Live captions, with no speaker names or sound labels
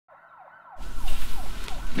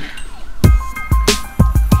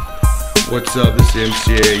What's up? This is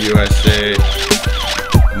MCAUSA,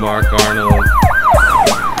 Mark Arnold.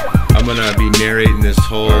 I'm gonna be narrating this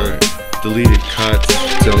whole deleted cuts.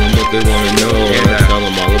 Tell them what they wanna know, and I tell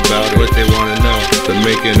them all about it. What they wanna know. The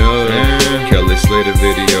making of Kelly Slater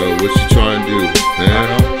video. What you trying to do? I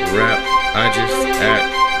don't rap, I just act.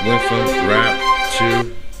 Went from rap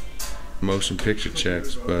to motion picture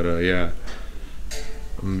checks, but yeah.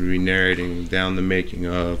 I'm gonna be narrating down the making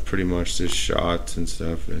of pretty much this shots and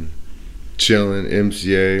stuff, and Chilling,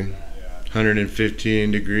 MCA.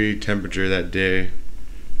 115-degree temperature that day.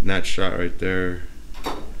 And that shot right there.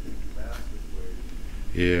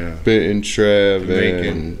 Yeah. Spitting Trev Making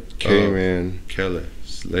and K-Man. Kelly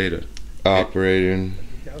Slater. Operating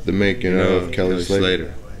the making of Kelly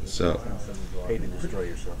Slater. So.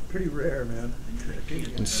 Pretty rare, man.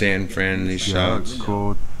 In San Fran, these Yeah, shots. that's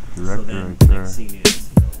cool. Director right there.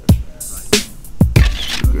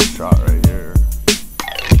 Good shot right here.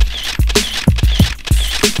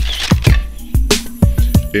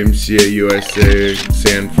 MCAUSA,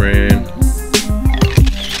 San Fran.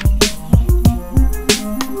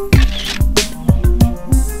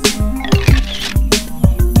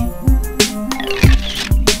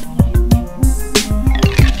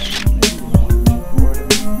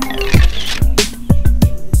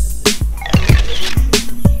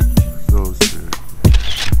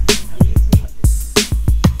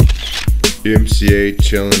 MCA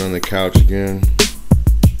chilling on the couch again.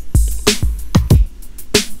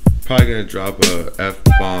 Probably gonna drop a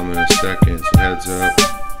F-bomb in a second, so heads up.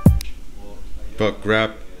 Fuck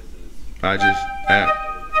rap, I just act.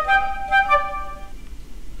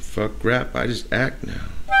 Fuck rap, I just act now.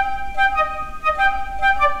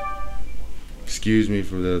 Excuse me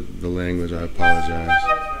for the language, I apologize.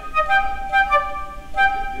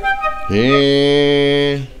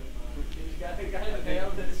 Yeah.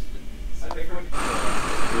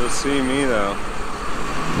 You'll see me though.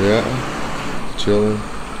 Yeah. Chilling.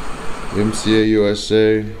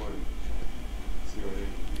 MCAUSA.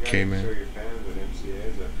 K-Man.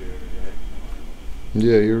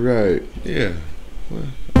 Yeah, you're right. Yeah. Well,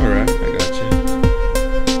 alright, I got you.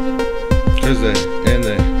 Cause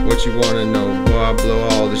what you wanna know, boy, I blow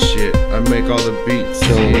all the shit. I make all the beats.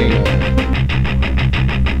 Tell them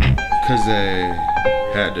Cause they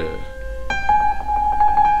had to.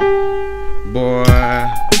 Boy.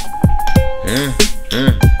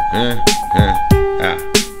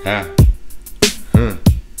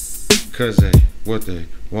 Cause they, what they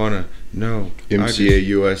wanna know.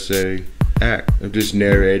 MCAUSA. Act. I'm just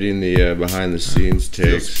narrating the behind the scenes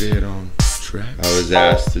takes Spit on track. I was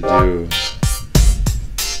asked to do.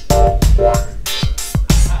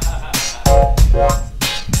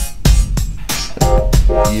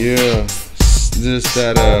 Yeah, just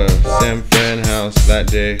at San Fran house that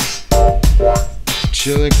day.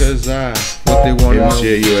 Chillin' cause what they wanna know.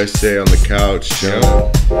 MCAUSA on the couch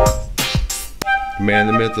chillin'. Man,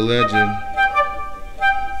 the myth, the legend.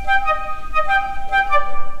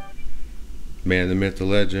 Man, the myth, the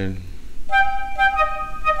legend.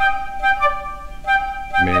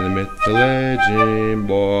 Man, the myth, the legend,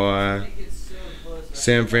 boy.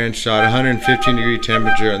 San Fran shot, 115-degree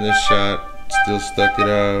temperature on this shot. Still stuck it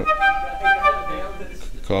out.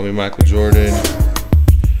 Call me Michael Jordan.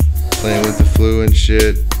 Playing with the flu and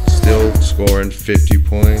shit. Still scoring 50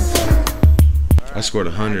 points. I scored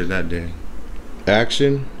 100 that day.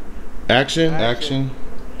 Action. Action. Action.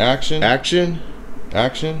 Action. Action.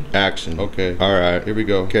 Action. Action. Okay. Alright. Here we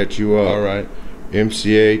go. Catch you up. Alright.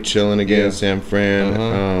 MCA chilling again, Yeah. San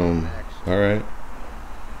Fran. Alright.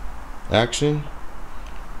 Action.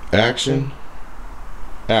 Action.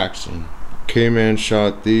 Action. K-Man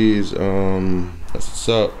shot these. That's what's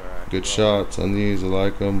up. Good shots on these. I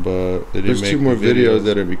like them, but they didn't There's make two more the videos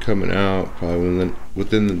that'll be coming out probably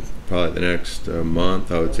within the next month.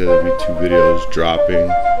 I would say there'll be 2 videos dropping.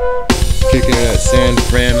 Kicking it at San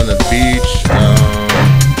Fran on the beach.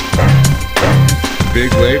 Big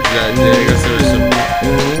waves that day. I guess there was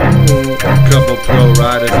a couple pro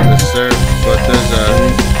riders in the surf, but there's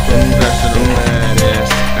a professional badass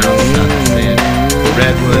outside the sand. The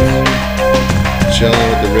redwoods. Chilling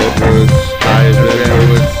with the redwoods. High as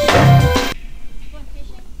redwoods.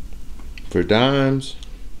 For dimes.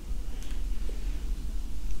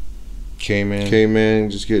 K-Man. K-Man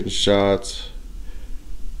just getting shots.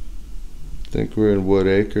 I think we're in Wood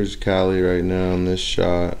Acres, Cali right now on this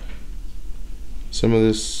shot. Some of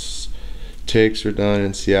this takes were done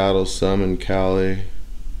in Seattle, some in Cali.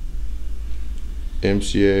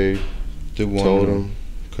 MCA told them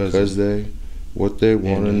because what they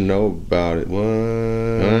want to know about it.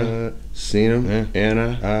 What? Seen them, and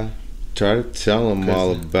I try to tell them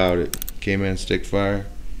all about it. K-Man stick fire.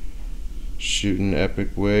 Shooting epic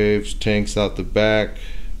waves, tanks out the back.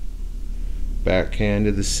 Backhand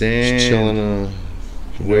to the sand. Just chilling,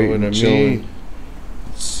 waiting, chilling.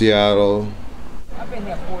 Seattle,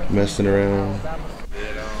 messing around.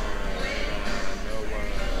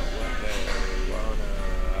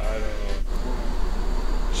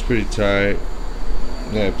 It's pretty tight.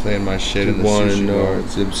 Yeah, playing my shit in the sushi bar.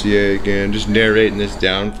 It's MCA again. Just narrating this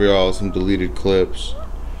down for y'all, some deleted clips.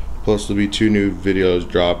 Plus there'll be 2 new videos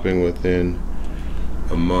dropping within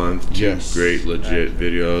a month. 2 great legit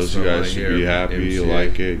videos. You guys should be happy. You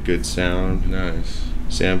like it. Good sound. Nice.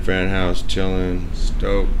 San Fran house chilling.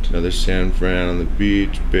 Stoked. Another San Fran on the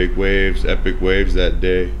beach. Big waves. Epic waves that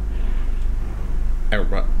day.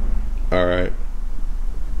 Alright.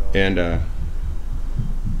 And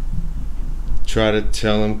try to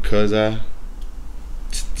tell him cuz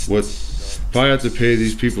probably have to pay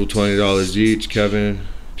these people $20 each, Kevin,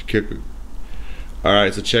 to kick.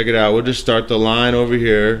 Alright, so check it out. We'll just start the line over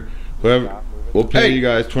here. Whoever, we'll pay you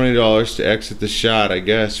guys $20 to exit the shot, I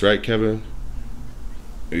guess, right, Kevin?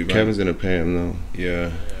 Kevin's gonna pay him though.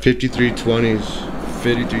 Yeah. 53-20s.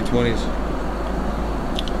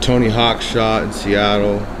 53-20s. Tony Hawk shot in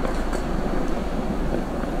Seattle.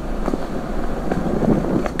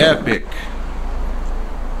 Epic.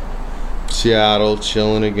 Seattle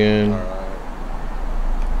chilling again.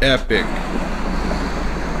 Epic.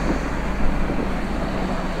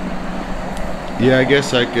 Yeah, I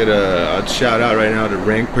guess I could I'd shout out right now to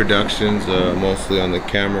Rank Productions, mostly on the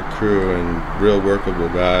camera crew and real workable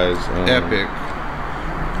guys. Epic.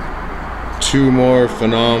 2 more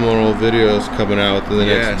phenomenal videos coming out within the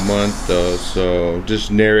next month though, so just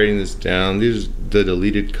narrating this down. These are the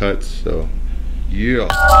deleted cuts, so yeah.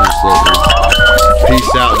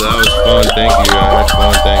 Peace out. That was fun. Thank you. I had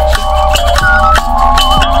fun. Thanks.